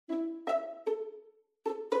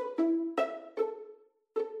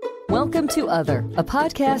Welcome to Other, a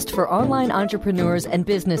podcast for online entrepreneurs and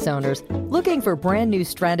business owners looking for brand new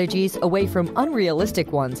strategies away from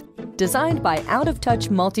unrealistic ones, designed by out-of-touch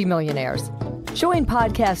multimillionaires. Join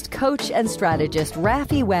podcast coach and strategist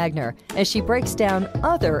Rafi Wagner as she breaks down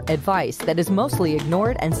other advice that is mostly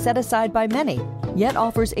ignored and set aside by many, yet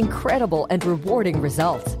offers incredible and rewarding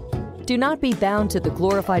results. Do not be bound to the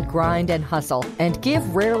glorified grind and hustle, and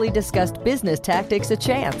give rarely discussed business tactics a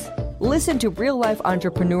chance. Listen to real-life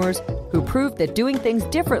entrepreneurs who prove that doing things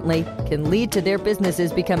differently can lead to their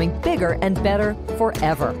businesses becoming bigger and better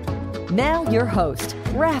forever. Now, your host,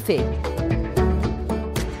 Rafi.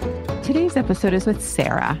 Today's episode is with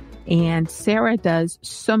Sarah, and Sarah does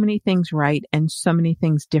so many things right and so many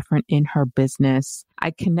things different in her business. I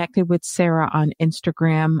connected with Sarah on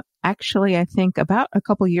Instagram. Actually, I think about a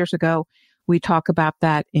couple years ago. We talk about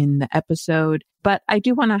that in the episode, but I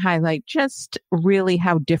do want to highlight just really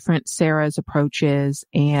how different Sarah's approach is.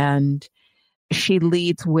 And she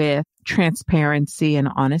leads with transparency and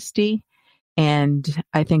honesty. And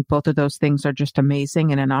I think both of those things are just amazing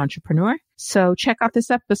in an entrepreneur. So check out this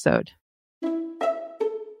episode.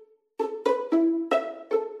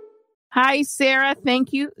 Hi, Sarah.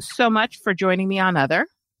 Thank you so much for joining me on Other.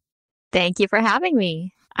 Thank you for having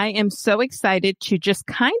me. I am so excited to just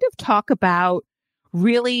kind of talk about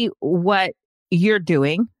really what you're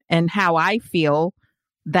doing and how I feel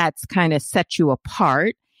that's kind of set you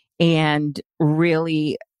apart and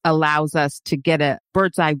really allows us to get a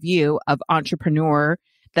bird's eye view of entrepreneur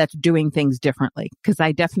that's doing things differently. Because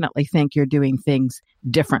I definitely think you're doing things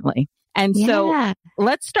differently. And so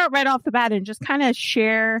let's start right off the bat and just kind of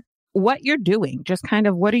share what you're doing. Just kind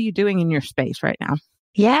of what are you doing in your space right now?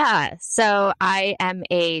 Yeah. So I am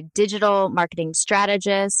a digital marketing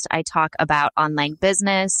strategist. I talk about online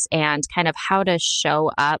business and kind of how to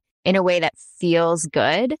show up in a way that feels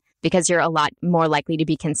good, because you're a lot more likely to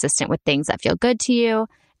be consistent with things that feel good to you,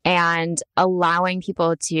 and allowing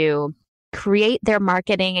people to create their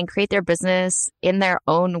marketing and create their business in their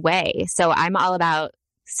own way. So I'm all about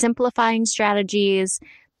simplifying strategies,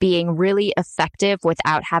 being really effective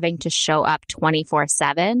without having to show up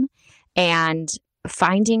 24/7, and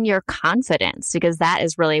finding your confidence, because that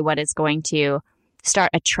is really what is going to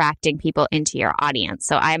start attracting people into your audience.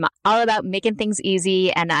 So I'm all about making things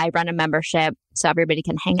easy, and I run a membership so everybody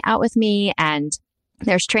can hang out with me, and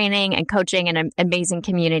there's training and coaching and an amazing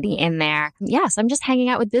community in there. Yes, I'm just hanging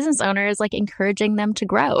out with business owners, like encouraging them to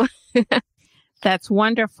grow. That's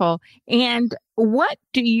wonderful. And what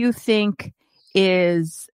do you think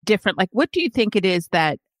is different? Like, what do you think it is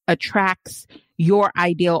that attracts your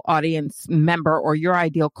ideal audience member or your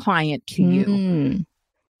ideal client to you?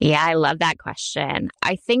 Yeah, I love that question.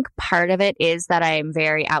 I think part of it is that I am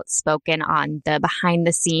very outspoken on the behind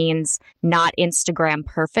the scenes, not Instagram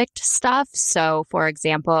perfect stuff. So for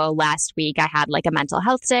example, last week I had like a mental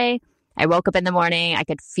health day. I woke up in the morning, I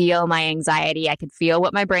could feel my anxiety. I could feel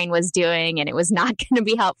what my brain was doing, and it was not going to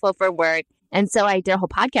be helpful for work. And so I did a whole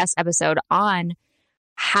podcast episode on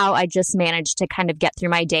how I just managed to kind of get through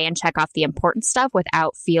my day and check off the important stuff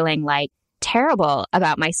without feeling like terrible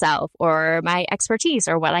about myself or my expertise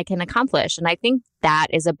or what I can accomplish. And I think that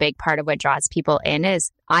is a big part of what draws people in,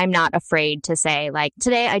 is I'm not afraid to say, like,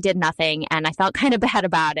 today I did nothing and I felt kind of bad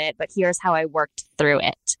about it, but here's how I worked through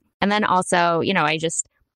it. And then also, you know,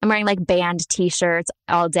 I'm wearing like band t-shirts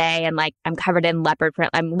all day, and like I'm covered in leopard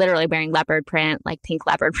print. I'm literally wearing leopard print, like pink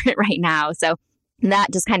leopard print right now. So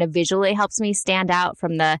that just kind of visually helps me stand out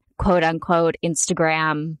from the quote unquote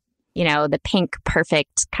Instagram, you know, the pink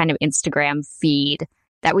perfect kind of Instagram feed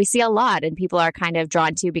that we see a lot and people are kind of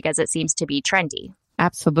drawn to because it seems to be trendy.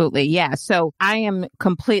 Absolutely. Yeah. So I am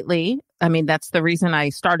that's the reason I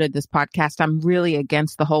started this podcast. I'm really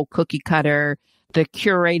against the whole cookie cutter, the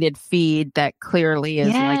curated feed that clearly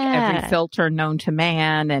is like every filter known to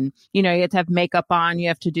man. And, you know, you have to have makeup on, you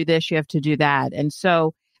have to do this, you have to do that. And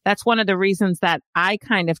so that's one of the reasons that I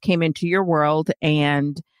kind of came into your world.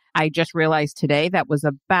 And I just realized today that was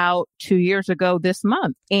about 2 years ago this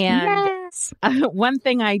month. And one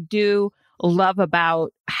thing I do love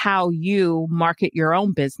about how you market your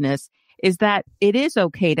own business is that it is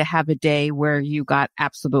okay to have a day where you got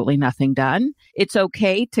absolutely nothing done. It's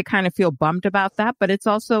okay to kind of feel bummed about that, but it's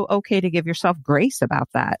also okay to give yourself grace about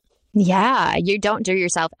that. Yeah, you don't do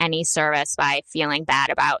yourself any service by feeling bad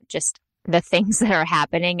about just the things that are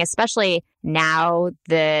happening, especially now,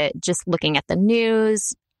 just looking at the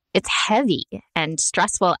news, it's heavy and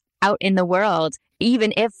stressful out in the world,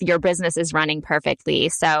 even if your business is running perfectly.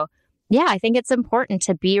 So yeah, I think it's important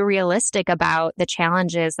to be realistic about the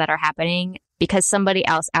challenges that are happening, because somebody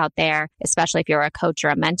else out there, especially if you're a coach or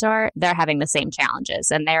a mentor, they're having the same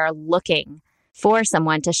challenges and they're looking for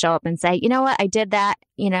someone to show up and say, you know what, I did that,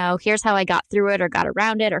 here's how I got through it or got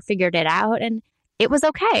around it or figured it out. And it was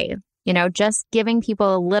okay. Just giving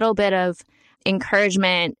people a little bit of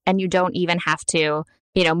encouragement, and you don't even have to,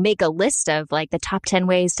 make a list of like the top 10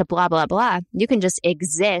 ways to blah, blah, blah. You can just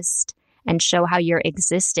exist and show how you're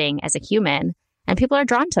existing as a human. And people are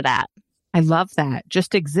drawn to that. I love that.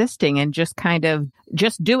 Just existing and just kind of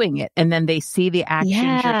just doing it. And then they see the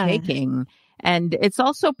actions you're taking. And it's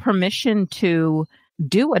also permission to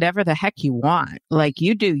do whatever the heck you want. Like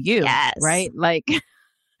you do you, right? Like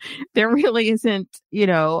there really isn't,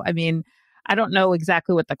 I don't know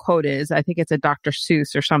exactly what the quote is. I think it's a Dr.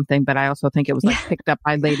 Seuss or something, but I also think it was like picked up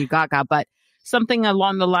by Lady Gaga, but something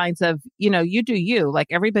along the lines of, you do you, like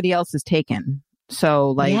everybody else is taken.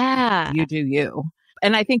 So like you do you.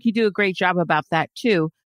 And I think you do a great job about that too.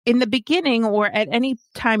 In the beginning or at any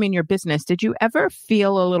time in your business, did you ever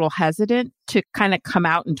feel a little hesitant to kind of come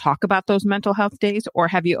out and talk about those mental health days? Or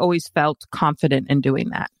have you always felt confident in doing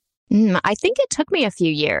that? I think it took me a few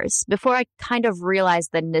years before I kind of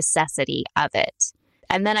realized the necessity of it.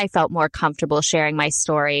 And then I felt more comfortable sharing my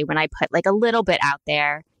story when I put like a little bit out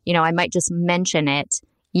there. I might just mention it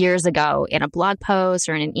years ago in a blog post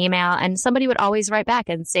or in an email, and somebody would always write back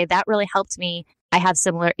and say, that really helped me. I have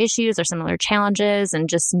similar issues or similar challenges, and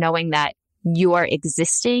just knowing that you are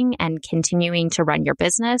existing and continuing to run your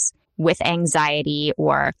business with anxiety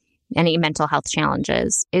or any mental health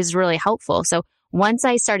challenges is really helpful. So once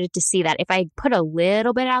I started to see that if I put a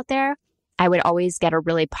little bit out there, I would always get a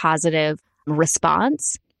really positive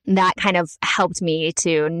response. That kind of helped me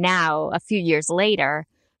to now, a few years later,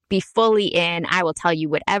 be fully in. I will tell you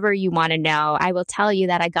whatever you want to know. I will tell you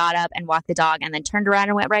that I got up and walked the dog and then turned around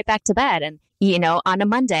and went right back to bed. And, on a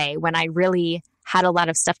Monday when I really had a lot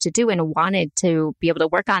of stuff to do and wanted to be able to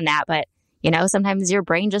work on that. But, sometimes your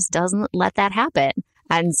brain just doesn't let that happen.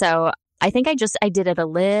 And so I think I did it a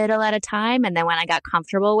little at a time. And then when I got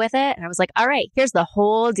comfortable with it, I was like, all right, here's the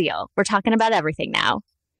whole deal. We're talking about everything now.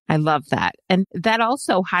 I love that. And that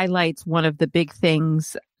also highlights one of the big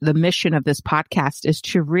things, the mission of this podcast is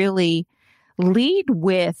to really lead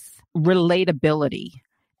with relatability.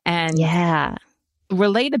 And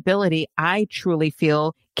relatability, I truly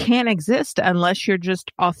feel, can't exist unless you're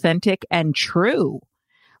just authentic and true.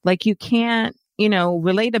 Like you can't,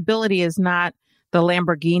 relatability is not the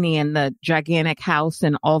Lamborghini and the gigantic house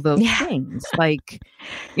and all those things. Like,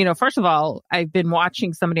 first of all, I've been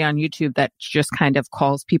watching somebody on YouTube that just kind of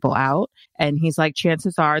calls people out. And he's like,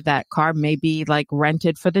 chances are that car may be like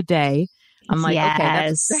rented for the day. I'm like,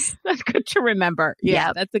 okay, that's good to remember.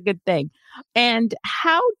 Yeah, that's a good thing. And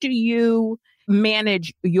how do you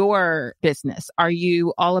manage your business? Are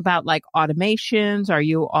you all about like automations? Are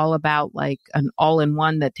you all about like an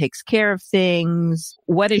all-in-one that takes care of things?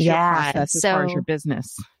 What is your process as far as your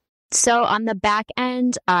business? So on the back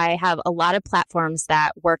end, I have a lot of platforms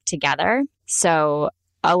that work together. So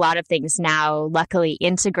a lot of things now luckily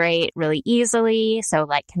integrate really easily. So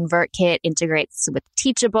like ConvertKit integrates with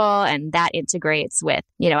Teachable, and that integrates with,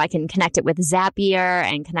 I can connect it with Zapier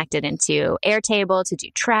and connect it into Airtable to do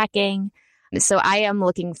tracking. So I am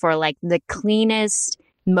looking for like the cleanest,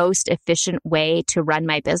 most efficient way to run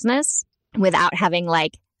my business without having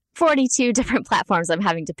like 42 different platforms I'm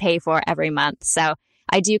having to pay for every month. So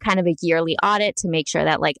I do kind of a yearly audit to make sure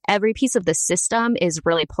that like every piece of the system is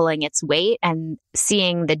really pulling its weight and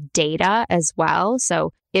seeing the data as well.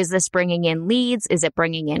 So is this bringing in leads? Is it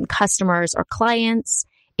bringing in customers or clients?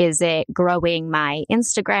 Is it growing my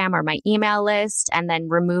Instagram or my email list? And then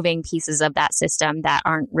removing pieces of that system that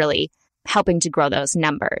aren't really helping to grow those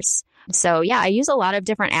numbers. So I use a lot of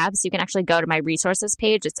different apps. You can actually go to my resources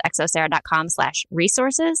page. It's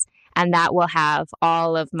exosarah.com/resources. And that will have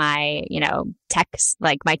all of my, tech,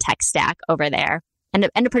 like my tech stack over there, and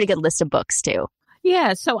a pretty good list of books too.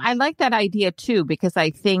 Yeah. So I like that idea too, because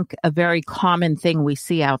I think a very common thing we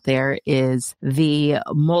see out there is the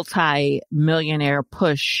multi-millionaire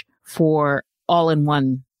push for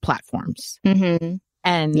all-in-one platforms. Mm-hmm.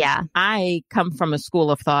 And I come from a school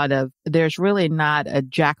of thought of there's really not a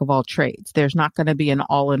jack of all trades. There's not going to be an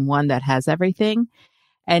all-in-one that has everything.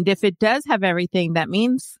 And if it does have everything, that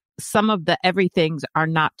means some of the everythings are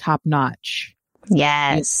not top notch.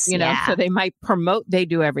 Yes. So they might promote they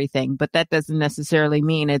do everything, but that doesn't necessarily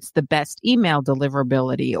mean it's the best email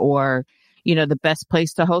deliverability or, the best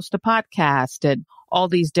place to host a podcast and all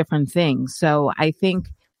these different things. So I think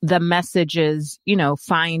the message is,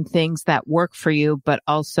 find things that work for you, but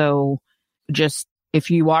also just if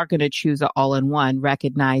you are going to choose an all-in-one,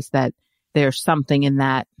 recognize that there's something in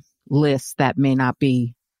that list that may not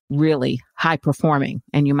be really high performing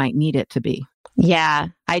and you might need it to be. Yeah,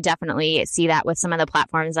 I definitely see that with some of the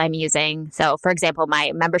platforms I'm using. So, for example,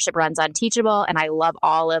 my membership runs on Teachable and I love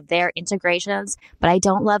all of their integrations, but I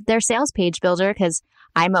don't love their sales page builder because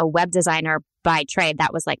I'm a web designer by trade.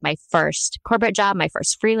 That was like my first corporate job, my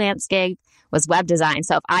first freelance gig was web design.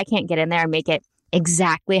 So if I can't get in there and make it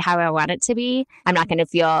exactly how I want it to be, I'm not going to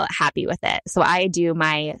feel happy with it. So I do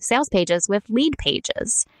my sales pages with lead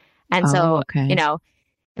pages. And okay.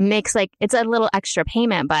 it makes it's a little extra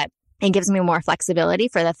payment, but it gives me more flexibility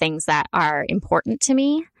for the things that are important to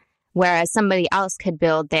me. Whereas somebody else could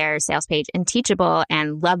build their sales page in Teachable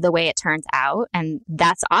and love the way it turns out. And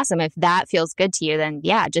that's awesome. If that feels good to you, then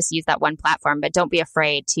yeah, just use that one platform, but don't be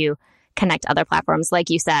afraid to connect other platforms. Like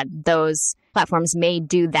you said, those platforms may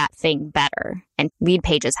do that thing better. And Lead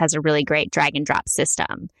Pages has a really great drag and drop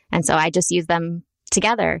system. And so I just use them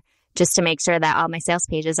together just to make sure that all my sales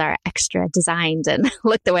pages are extra designed and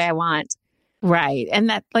look the way I want. Right. And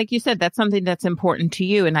that, like you said, that's something that's important to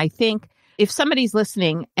you. And I think if somebody's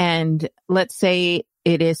listening and let's say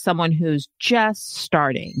it is someone who's just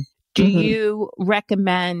starting, do you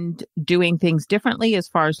recommend doing things differently as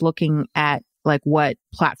far as looking at like what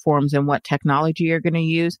platforms and what technology you're going to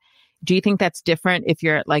use? Do you think that's different if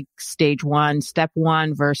you're at like stage one, step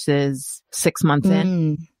one versus 6 months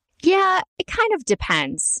in? Yeah, it kind of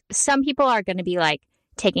depends. Some people are going to be like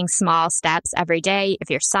taking small steps every day.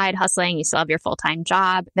 If you're side hustling, you still have your full-time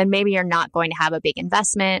job, then maybe you're not going to have a big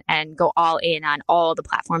investment and go all in on all the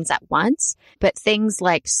platforms at once. But things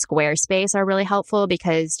like Squarespace are really helpful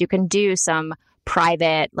because you can do some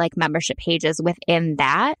private like membership pages within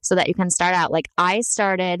that so that you can start out. Like I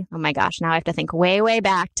started, oh my gosh, now I have to think way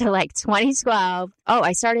back to like 2012. Oh,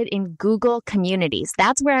 I started in Google Communities.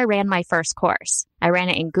 That's where I ran my first course. I ran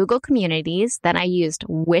it in Google Communities. Then I used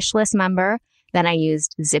Wishlist Member. Then I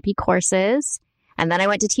used Zippy Courses. And then I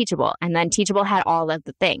went to Teachable. And then Teachable had all of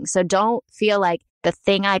the things. So don't feel like the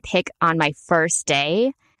thing I pick on my first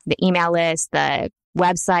day, the email list, the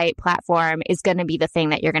website platform is going to be the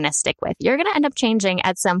thing that you're going to stick with. You're going to end up changing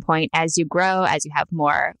at some point as you grow, as you have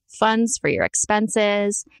more funds for your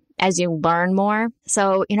expenses, as you learn more.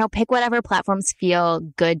 So, pick whatever platforms feel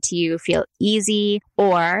good to you, feel easy,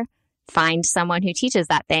 or find someone who teaches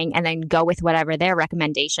that thing and then go with whatever their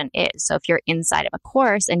recommendation is. So if you're inside of a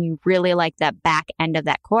course and you really like that back end of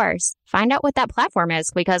that course, find out what that platform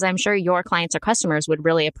is because I'm sure your clients or customers would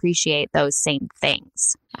really appreciate those same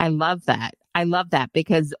things. I love that. I love that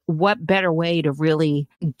because what better way to really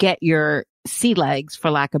get your sea legs,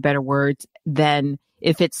 for lack of better words, than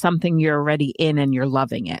if it's something you're already in and you're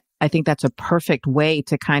loving it. I think that's a perfect way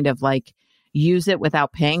to kind of like use it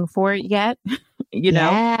without paying for it yet,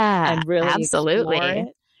 and really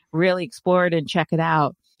absolutely explore it and check it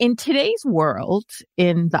out. In today's world,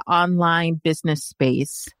 in the online business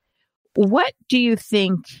space, what do you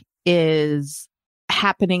think is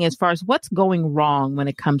happening as far as what's going wrong when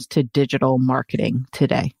it comes to digital marketing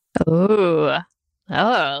today? Oh,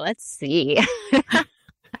 let's see.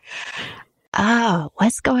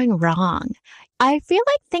 What's going wrong? I feel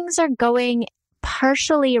like things are going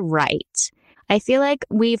partially right. I feel like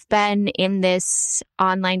we've been in this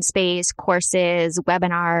online space, courses,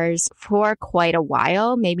 webinars for quite a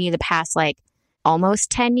while, maybe the past almost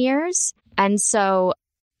 10 years. And so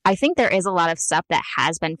I think there is a lot of stuff that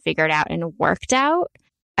has been figured out and worked out.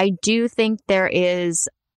 I do think there is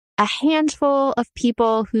a handful of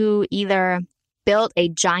people who either built a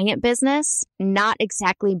giant business, not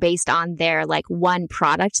exactly based on their one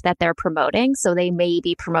product that they're promoting. So they may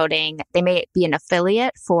be an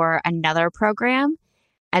affiliate for another program.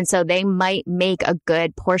 And so they might make a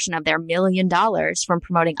good portion of their $1 million from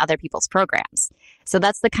promoting other people's programs. So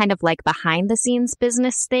that's the kind of behind the scenes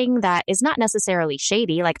business thing that is not necessarily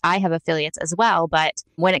shady. I have affiliates as well. But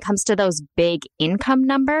when it comes to those big income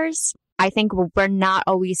numbers, I think we're not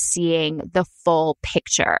always seeing the full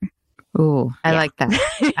picture. Ooh, I like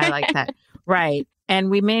that. I like that. Right. And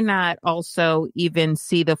we may not also even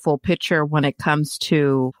see the full picture when it comes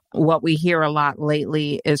to what we hear a lot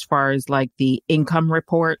lately as far as the income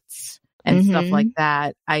reports and stuff like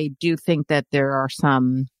that. I do think that there are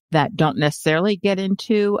some that don't necessarily get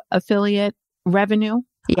into affiliate revenue.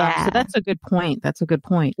 Yeah. So that's a good point. That's a good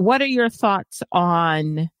point. What are your thoughts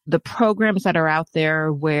on the programs that are out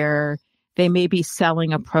there where they may be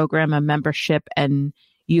selling a program, a membership, and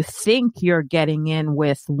you think you're getting in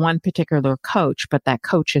with one particular coach, but that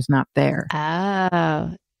coach is not there.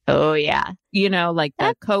 Oh, yeah.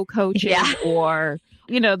 The co-coaching or,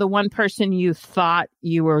 the one person you thought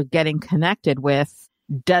you were getting connected with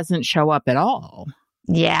doesn't show up at all.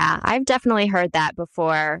 Yeah, I've definitely heard that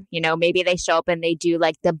before. Maybe they show up and they do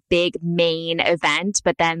the big main event,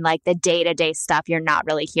 but then the day-to-day stuff, you're not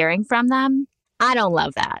really hearing from them. I don't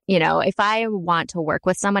love that. If I want to work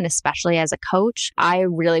with someone, especially as a coach, I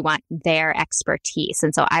really want their expertise.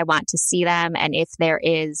 And so I want to see them. And if there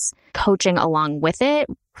is coaching along with it,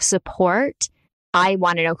 support, I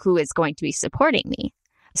want to know who is going to be supporting me.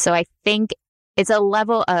 So I think it's a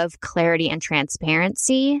level of clarity and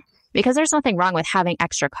transparency, because there's nothing wrong with having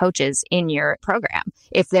extra coaches in your program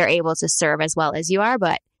if they're able to serve as well as you are.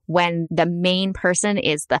 But when the main person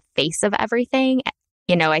is the face of everything,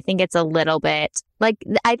 I think it's a little bit like,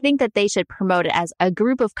 I think that they should promote it as a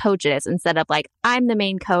group of coaches instead of like, I'm the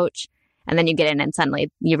main coach. And then you get in and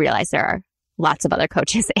suddenly you realize there are lots of other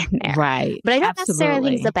coaches in there. Right. But I don't necessarily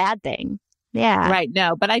think it's a bad thing. Yeah. Right.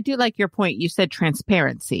 No, but I do like your point. You said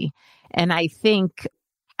transparency. And I think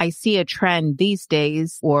I see a trend these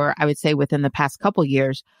days, or I would say within the past couple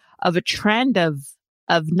years, of a trend of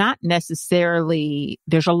not necessarily,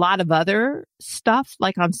 there's a lot of other stuff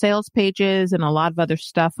like on sales pages and a lot of other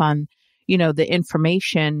stuff on, the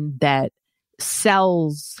information that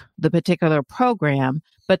sells the particular program,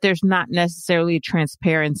 but there's not necessarily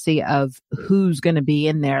transparency of who's going to be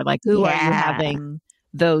in there. Like, who are you having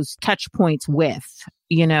those touch points with,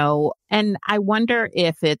 and I wonder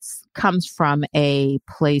if it's comes from a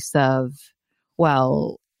place of,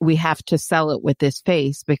 well, we have to sell it with this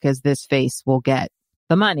face because this face will get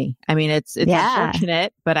the money. I mean, it's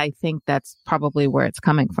unfortunate, but I think that's probably where it's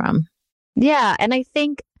coming from. Yeah. And I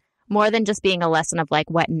think more than just being a lesson of like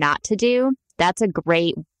what not to do, that's a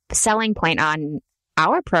great selling point on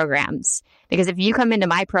our programs. Because if you come into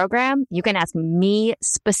my program, you can ask me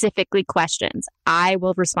specifically questions. I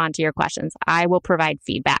will respond to your questions. I will provide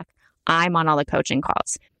feedback. I'm on all the coaching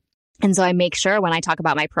calls. And so I make sure when I talk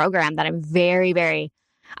about my program that I'm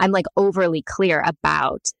I'm like overly clear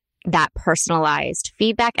about that personalized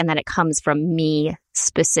feedback and that it comes from me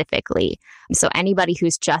specifically. So anybody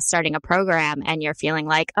who's just starting a program and you're feeling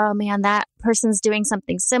like, oh man, that person's doing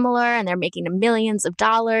something similar and they're making millions of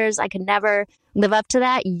dollars, I could never live up to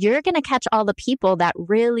that. You're going to catch all the people that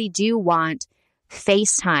really do want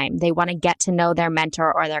FaceTime. They want to get to know their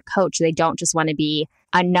mentor or their coach. They don't just want to be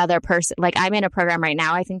another person. Like, I'm in a program right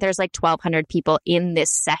now. I think there's like 1,200 people in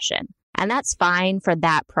this session. And that's fine for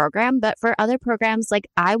that program. But for other programs, like,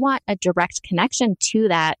 I want a direct connection to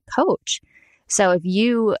that coach. So if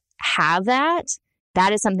you have that,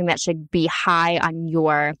 that is something that should be high on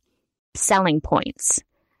your selling points.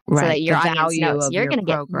 Right. So that your audience knows you're going to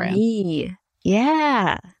get me.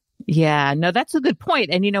 Yeah. Yeah. No, that's a good point.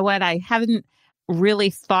 And you know what? I haven't really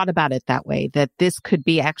thought about it that way, that this could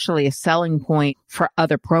be actually a selling point for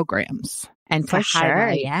other programs. And to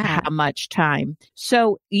highlight how much time.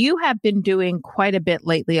 So you have been doing quite a bit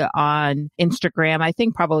lately on Instagram, I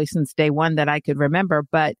think probably since day one that I could remember,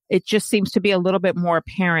 but it just seems to be a little bit more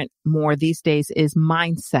apparent more these days is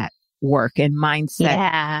mindset work and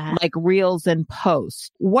mindset, like reels and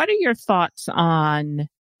posts. What are your thoughts on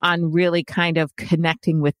really kind of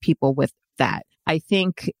connecting with people with that? I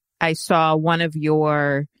think I saw one of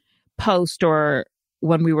your posts, or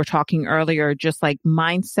when we were talking earlier, just like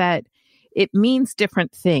mindset, it means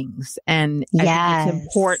different things. And I think it's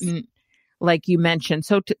important, like you mentioned.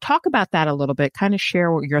 So to talk about that a little bit, kind of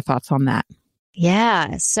share your thoughts on that.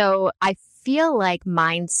 Yeah. So I feel like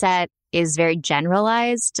mindset is very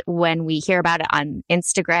generalized when we hear about it on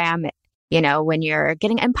Instagram. When you're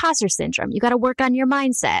getting imposter syndrome, you got to work on your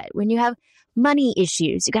mindset. When you have money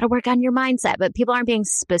issues, you got to work on your mindset. But people aren't being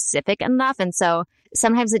specific enough. And so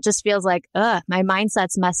sometimes it just feels like, my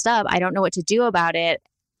mindset's messed up. I don't know what to do about it,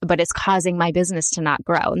 but it's causing my business to not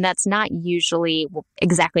grow. And that's not usually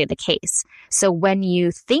exactly the case. So when you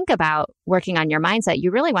think about working on your mindset, you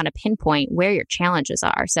really want to pinpoint where your challenges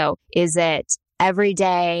are. So is it every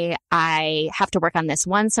day I have to work on this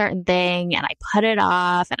one certain thing and I put it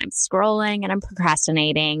off and I'm scrolling and I'm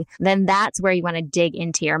procrastinating? Then that's where you want to dig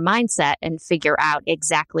into your mindset and figure out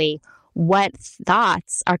exactly what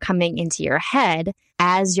thoughts are coming into your head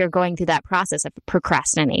as you're going through that process of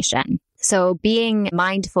procrastination. So being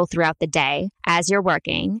mindful throughout the day as you're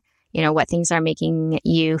working, what things are making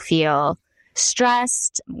you feel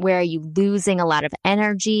stressed, where are you losing a lot of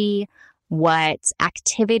energy, what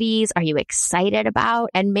activities are you excited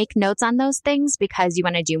about, and make notes on those things, because you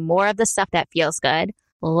want to do more of the stuff that feels good,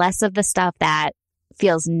 less of the stuff that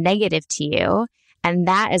feels negative to you. And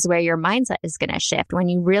that is where your mindset is going to shift when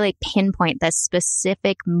you really pinpoint the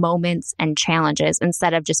specific moments and challenges,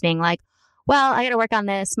 instead of just being like, well, I got to work on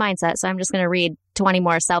this mindset, so I'm just going to read 20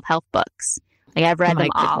 more self-help books. Like, I've read them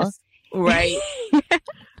all. Right.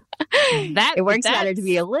 It works better to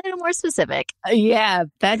be a little more specific. Yeah,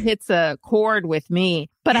 that hits a chord with me.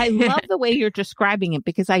 But I love the way you're describing it,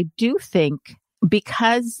 because I do think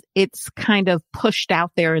because it's kind of pushed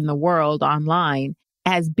out there in the world online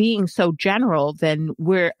as being so general, then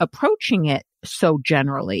we're approaching it so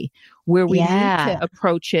generally, where we need to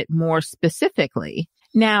approach it more specifically.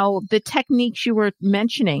 Now, the techniques you were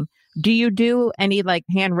mentioning, do you do any like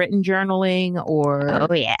handwritten journaling or?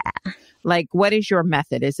 Oh, yeah. Like, what is your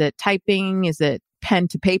method? Is it typing? Is it pen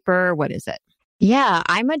to paper? What is it? Yeah,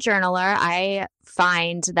 I'm a journaler. I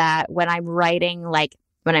find that when I'm writing, like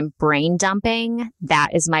when I'm brain dumping, that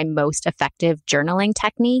is my most effective journaling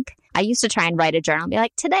technique. I used to try and write a journal and be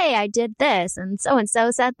like, today I did this and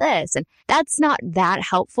so said this. And that's not that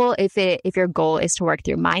helpful. If your goal is to work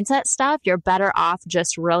through mindset stuff, you're better off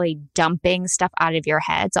just really dumping stuff out of your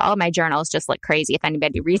head. So all of my journals just look crazy if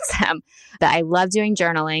anybody reads them. But I love doing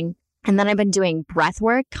journaling. And then I've been doing breath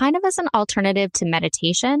work kind of as an alternative to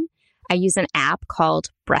meditation. I use an app called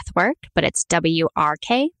Breathwork, but it's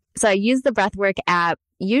WRK. So I use the Breathwork app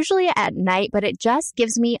usually at night, but it just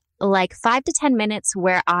gives me like 5 to 10 minutes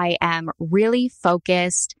where I am really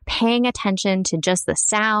focused, paying attention to just the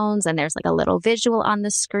sounds. And there's like a little visual on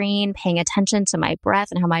the screen, paying attention to my breath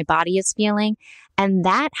and how my body is feeling. And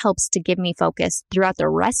that helps to give me focus throughout the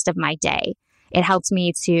rest of my day. It helps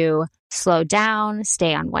me to slow down,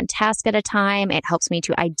 stay on one task at a time. It helps me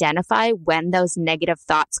to identify when those negative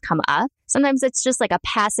thoughts come up. Sometimes it's just like a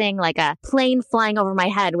passing, like a plane flying over my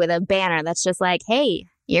head with a banner that's just like, hey,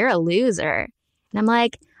 you're a loser. And I'm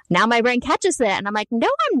like, now my brain catches it. And I'm like, no,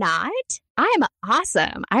 I'm not. I am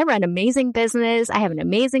awesome. I run amazing business. I have an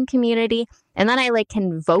amazing community. And then I like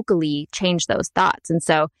can vocally change those thoughts. And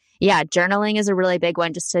so yeah, journaling is a really big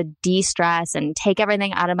one just to de-stress and take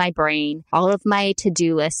everything out of my brain, all of my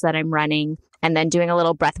to-do lists that I'm running, and then doing a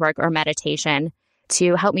little breath work or meditation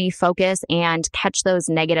to help me focus and catch those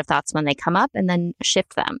negative thoughts when they come up and then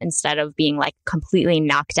shift them instead of being like completely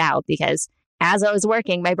knocked out. Because as I was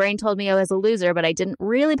working, my brain told me I was a loser, but I didn't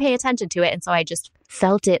really pay attention to it. And so I just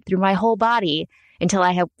felt it through my whole body until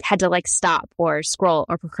I had to like stop or scroll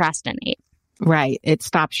or procrastinate. Right. It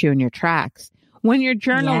stops you in your tracks. When you're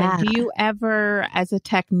journaling, do you ever, as a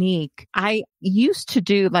technique, I used to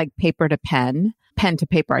do like paper to pen to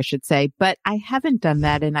paper, I should say, but I haven't done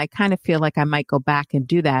that. And I kind of feel like I might go back and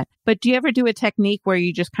do that. But do you ever do a technique where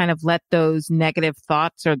you just kind of let those negative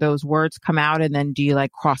thoughts or those words come out and then do you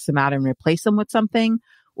like cross them out and replace them with something?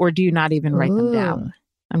 Or do you not even write them down?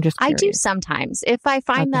 I'm just curious. I do sometimes. If I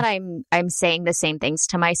find that I'm saying the same things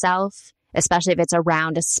to myself, especially if it's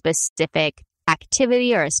around a specific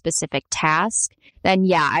activity or a specific task, then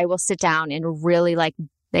yeah, I will sit down and really like,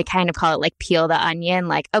 they kind of call it like peel the onion,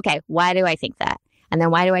 like, okay, why do I think that? And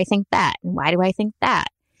then why do I think that? And why do I think that?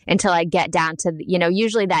 Until I get down to,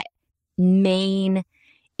 usually that main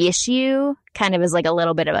issue kind of is like a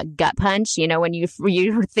little bit of a gut punch. When you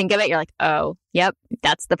think of it, you're like, oh, yep,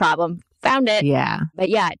 that's the problem. Found it. Yeah. But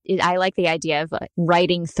yeah, I like the idea of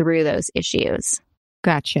writing through those issues.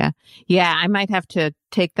 Gotcha. Yeah, I might have to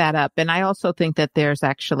take that up. And I also think that there's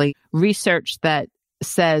actually research that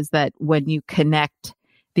says that when you connect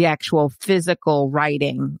the actual physical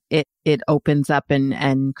writing, it opens up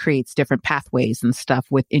and creates different pathways and stuff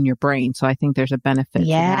within your brain. So I think there's a benefit.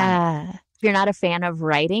 Yeah. If you're not a fan of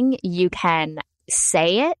writing, you can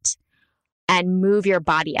say it and move your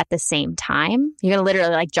body at the same time. You're going to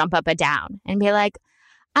literally like jump up and down and be like,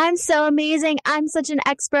 I'm so amazing. I'm such an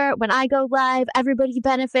expert. When I go live, everybody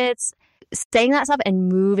benefits. Saying that stuff and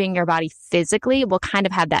moving your body physically will kind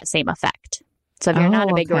of have that same effect. So if you're not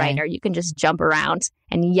a big writer, you can just jump around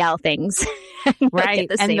and yell things. And right.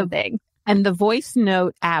 Get the same thing. And the voice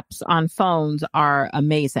note apps on phones are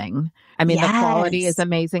amazing. I mean, the quality is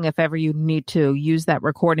amazing if ever you need to use that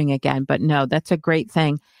recording again. But no, that's a great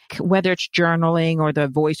thing. Whether it's journaling or the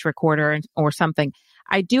voice recorder or something,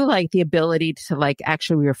 I do like the ability to like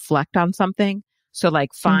actually reflect on something. So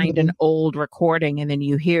like find an old recording and then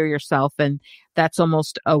you hear yourself, and that's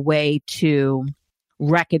almost a way to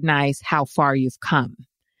recognize how far you've come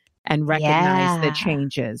and recognize the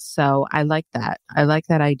changes. So I like that. I like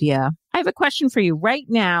that idea. I have a question for you right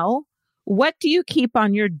now. What do you keep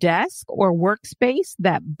on your desk or workspace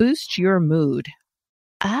that boosts your mood?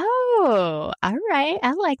 Oh, all right.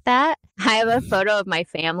 I like that. I have a photo of my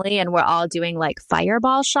family and we're all doing like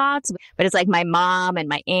fireball shots, but it's like my mom and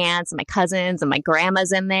my aunts and my cousins and my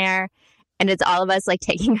grandma's in there. And it's all of us like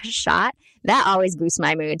taking a shot. That always boosts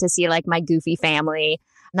my mood to see like my goofy family.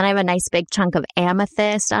 And then I have a nice big chunk of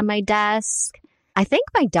amethyst on my desk. I think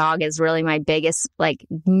my dog is really my biggest like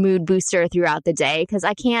mood booster throughout the day because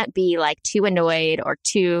I can't be like too annoyed or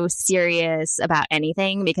too serious about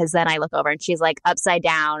anything because then I look over and she's like upside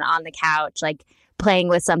down on the couch, like playing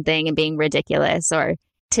with something and being ridiculous. Or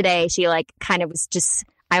today she like kind of was just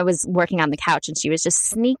I was working on the couch and she was just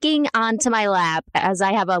sneaking onto my lap as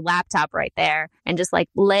I have a laptop right there and just like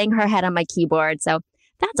laying her head on my keyboard. So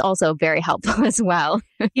that's also very helpful as well.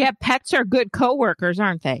 Yeah, pets are good coworkers,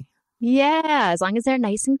 aren't they? Yeah, as long as they're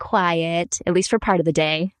nice and quiet, at least for part of the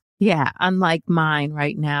day. Yeah, unlike mine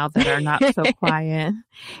right now that are not so quiet.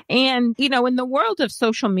 And, you know, in the world of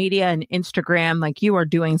social media and Instagram, like you are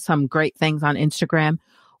doing some great things on Instagram.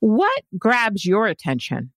 What grabs your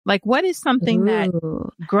attention? Like, what is something that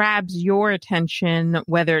grabs your attention,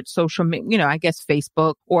 whether it's social media, you know, I guess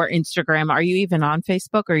Facebook or Instagram? Are you even on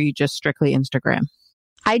Facebook or are you just strictly Instagram?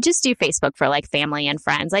 I just do Facebook for like family and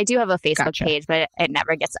friends. I do have a Facebook page, but it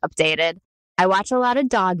never gets updated. I watch a lot of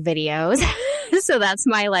dog videos. So that's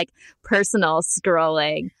my like personal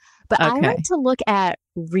scrolling. But I like to look at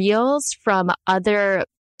reels from other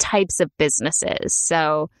types of businesses.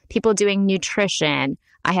 So people doing nutrition.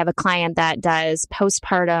 I have a client that does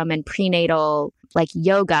postpartum and prenatal like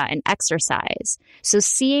yoga and exercise. So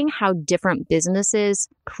seeing how different businesses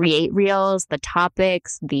create reels, the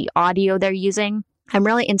topics, the audio they're using, I'm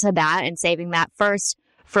really into that and saving that first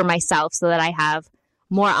for myself so that I have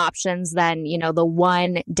more options than, you know, the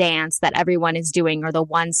one dance that everyone is doing or the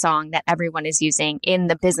one song that everyone is using in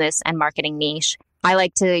the business and marketing niche. I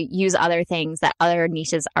like to use other things that other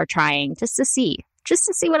niches are trying just to see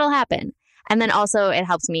what'll happen. And then also it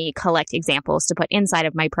helps me collect examples to put inside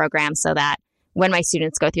of my program so that when my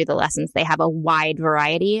students go through the lessons, they have a wide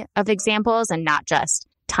variety of examples and not just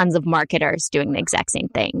tons of marketers doing the exact same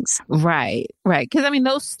things. Right. Because I mean,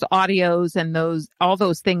 those audios and all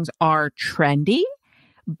those things are trendy.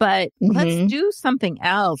 But let's do something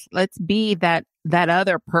else. Let's be that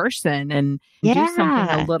other person and do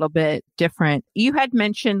something a little bit different. You had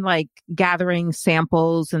mentioned like gathering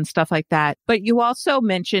samples and stuff like that, but you also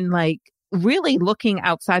mentioned like really looking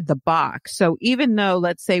outside the box. So even though,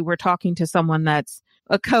 let's say we're talking to someone that's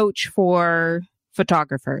a coach for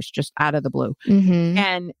photographers, just out of the blue,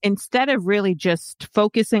 and instead of really just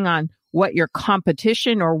focusing on what your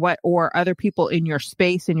competition or other people in your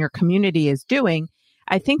space, in your community is doing,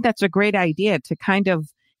 I think that's a great idea to kind of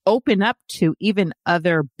open up to even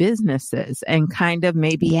other businesses and kind of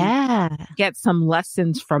maybe get some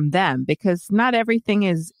lessons from them, because not everything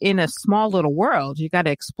is in a small little world. You got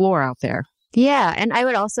to explore out there. Yeah. And I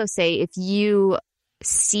would also say if you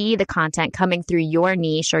see the content coming through your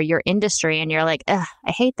niche or your industry and you're like, ugh,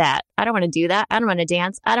 I hate that. I don't want to do that. I don't want to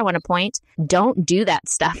dance. I don't want to point. Don't do that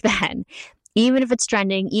stuff then. Even if it's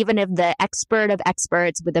trending, even if the expert of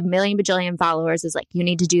experts with a million bajillion followers is like, you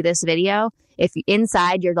need to do this video. If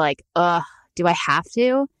inside you're like, ugh, do I have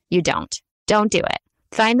to? You don't. Don't do it.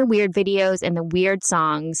 Find the weird videos and the weird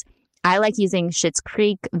songs. I like using Schitt's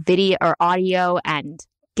Creek video or audio and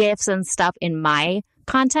GIFs and stuff in my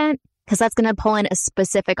content because that's going to pull in a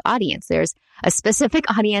specific audience. There's a specific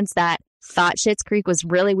audience that thought Schitt's Creek was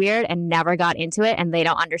really weird and never got into it and they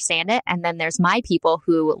don't understand it. And then there's my people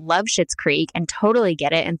who love Schitt's Creek and totally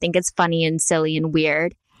get it and think it's funny and silly and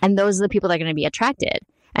weird. And those are the people that are going to be attracted.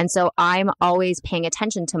 And so I'm always paying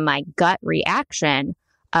attention to my gut reaction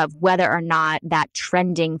of whether or not that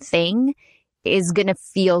trending thing is going to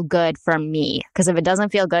feel good for me. Because if it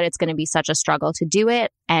doesn't feel good, it's going to be such a struggle to do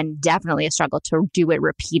it and definitely a struggle to do it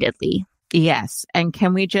repeatedly. Yes. And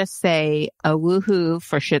can we just say a woohoo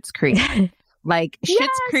for Schitt's Creek? Like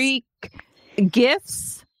Schitt's Creek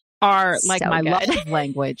GIFs are like my love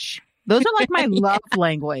language. Those are like my love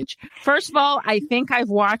language. First of all, I think I've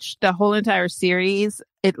watched the whole entire series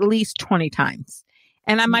at least 20 times.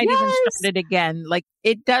 And I might even start it again. Like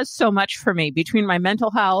it does so much for me between my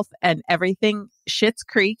mental health and everything. Schitt's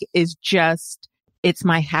Creek is just, it's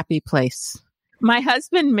my happy place. My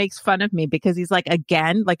husband makes fun of me because he's like,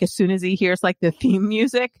 again, like as soon as he hears like the theme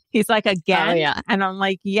music, he's like, again. Oh, yeah. And I'm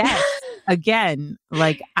like, yes, again,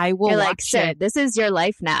 like I will. You're watch like, sir, this is your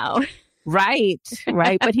life now. Right.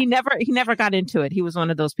 But he never got into it. He was one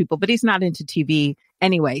of those people, but he's not into TV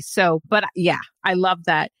anyway. So, but yeah, I love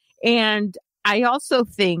that. And I also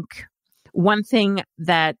think one thing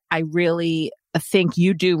that I really think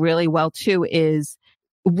you do really well too is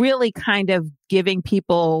really kind of giving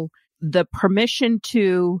people the permission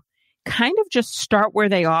to kind of just start where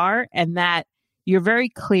they are, and that you're very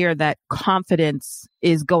clear that confidence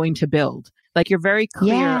is going to build. Like you're very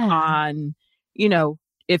clear on, you know,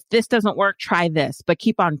 if this doesn't work, try this, but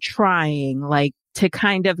keep on trying, like to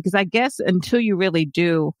kind of, because I guess until you really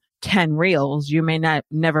do 10 reels, you may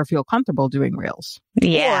never feel comfortable doing reels.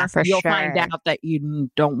 Yeah, for sure. You'll find out that you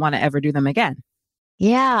don't want to ever do them again.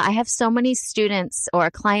 Yeah, I have so many students or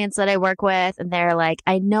clients that I work with, and they're like,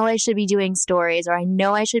 I know I should be doing stories or I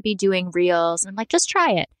know I should be doing reels. And I'm like, just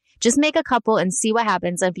try it. just make a couple and see what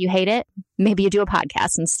happens. If you hate it, maybe you do a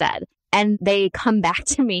podcast instead. And they come back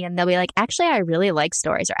to me and they'll be like, actually, I really like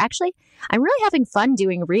stories, or actually, I'm really having fun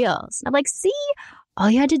doing reels. And I'm like, see, all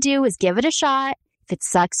you had to do was give it a shot. If it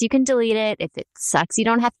sucks, you can delete it. If it sucks, you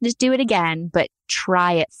don't have to do it again, but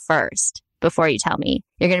try it first before you tell me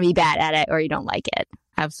you're going to be bad at it or you don't like it.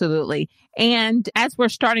 Absolutely. And as we're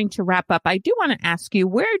starting to wrap up, I do want to ask you,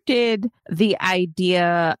 where did the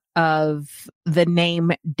idea of the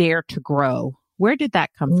name Dare to Grow, where did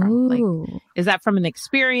that come from? Like, is that from an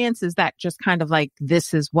experience? Is that just kind of like,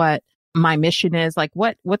 this is what my mission is? Like,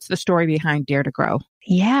 what's the story behind Dare to Grow?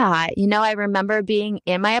 Yeah. I remember being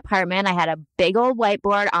in my apartment. I had a big old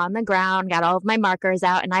whiteboard on the ground, got all of my markers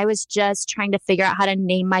out, and I was just trying to figure out how to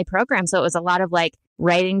name my program. So it was a lot of like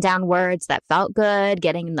writing down words that felt good,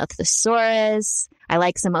 getting the thesaurus. I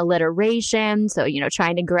like some alliteration. So,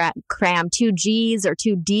 trying to cram 2 G's or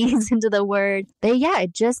 2 D's into the word. But yeah,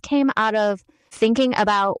 it just came out of thinking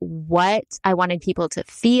about what I wanted people to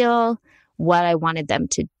feel, what I wanted them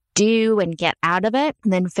to do and get out of it,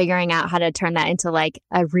 and then figuring out how to turn that into like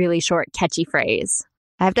a really short, catchy phrase.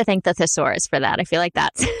 I have to thank the thesaurus for that. I feel like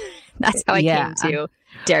that's how I came to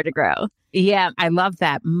Dare to Grow. Yeah, I love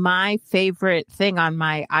that. My favorite thing on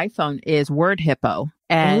my iPhone is Word Hippo.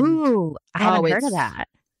 And ooh, I haven't heard of that.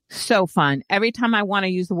 So fun. Every time I want to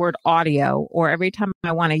use the word audio, or every time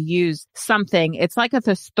I want to use something, it's like a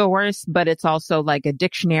thesaurus, but it's also like a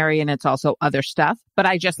dictionary, and it's also other stuff. But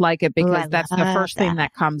I just like it because that's the first thing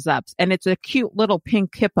that comes up. And it's a cute little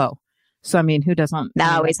pink hippo. So, I mean, who doesn't?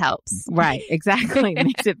 That always helps. Right. Exactly. It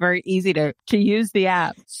makes it very easy to use the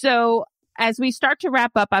app. So as we start to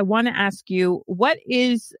wrap up, I want to ask you, what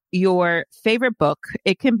is your favorite book?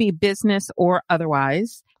 It can be business or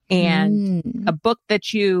otherwise. And a book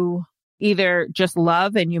that you either just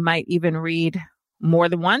love and you might even read more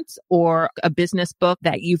than once, or a business book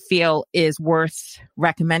that you feel is worth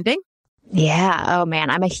recommending? Yeah. Oh, man.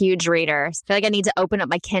 I'm a huge reader. I feel like I need to open up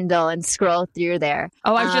my Kindle and scroll through there.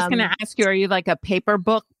 Oh, I was just going to ask you, are you like a paper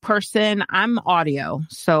book person? I'm audio,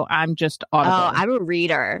 so I'm just audible. Oh, I'm a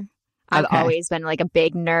reader. I've always been like a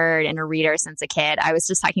big nerd and a reader since a kid. I was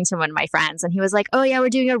just talking to one of my friends and he was like, oh yeah, we're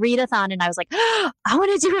doing a readathon. And I was like, oh, I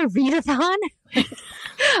want to do a readathon.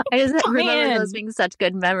 I just remember those being such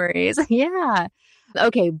good memories. Yeah.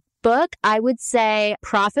 Okay. Book, I would say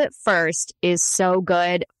Profit First is so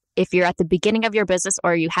good if you're at the beginning of your business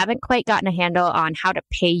or you haven't quite gotten a handle on how to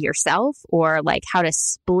pay yourself or like how to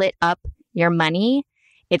split up your money.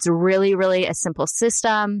 It's really, really a simple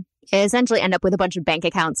system. You essentially end up with a bunch of bank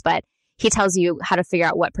accounts, but he tells you how to figure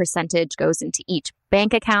out what percentage goes into each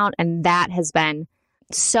bank account. And that has been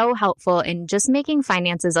so helpful in just making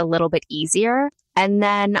finances a little bit easier. And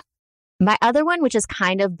then my other one, which is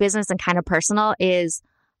kind of business and kind of personal, is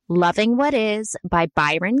Loving What Is by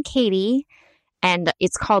Byron Katie. And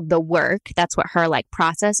it's called The Work. That's what her like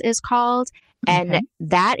process is called. And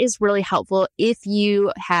that is really helpful if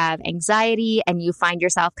you have anxiety and you find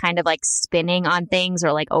yourself kind of like spinning on things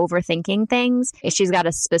or like overthinking things. She's got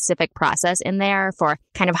a specific process in there for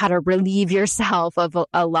kind of how to relieve yourself of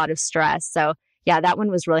a lot of stress. So yeah, that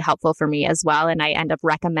one was really helpful for me as well. And I end up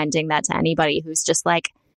recommending that to anybody who's just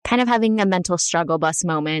like kind of having a mental struggle bus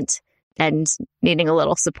moment and needing a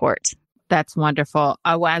little support. That's wonderful.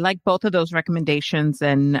 I like both of those recommendations.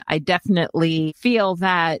 And I definitely feel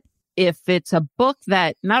that if it's a book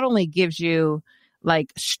that not only gives you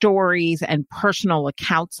like stories and personal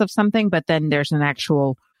accounts of something, but then there's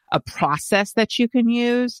a process that you can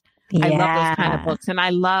use. Yeah. I love those kind of books. And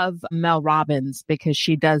I love Mel Robbins because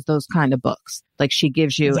she does those kind of books. Like she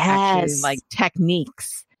gives you actually like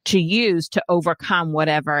techniques to use to overcome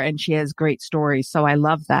whatever. And she has great stories. So I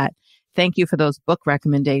love that. Thank you for those book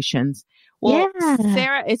recommendations. Well,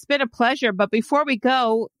 Sarah, it's been a pleasure. But before we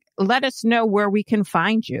go, let us know where we can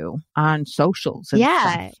find you on socials. And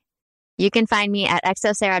stuff. You can find me at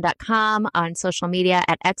xosarah.com, on social media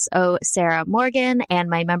at xosarahmorgan, and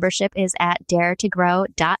my membership is at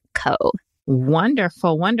daretogrow.co.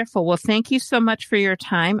 Wonderful, wonderful. Well, thank you so much for your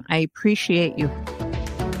time. I appreciate you.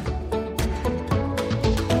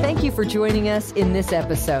 Thank you for joining us in this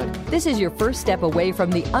episode. This is your first step away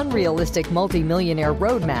from the unrealistic multimillionaire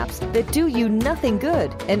roadmaps that do you nothing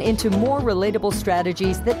good and into more relatable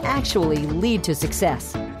strategies that actually lead to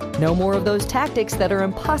success. No more of those tactics that are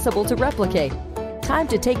impossible to replicate. Time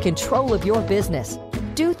to take control of your business,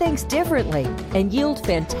 do things differently, and yield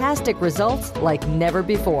fantastic results like never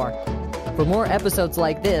before. For more episodes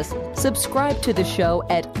like this, subscribe to the show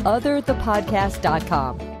at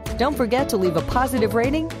otherthepodcast.com. Don't forget to leave a positive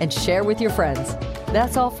rating and share with your friends.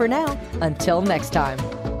 That's all for now. Until next time.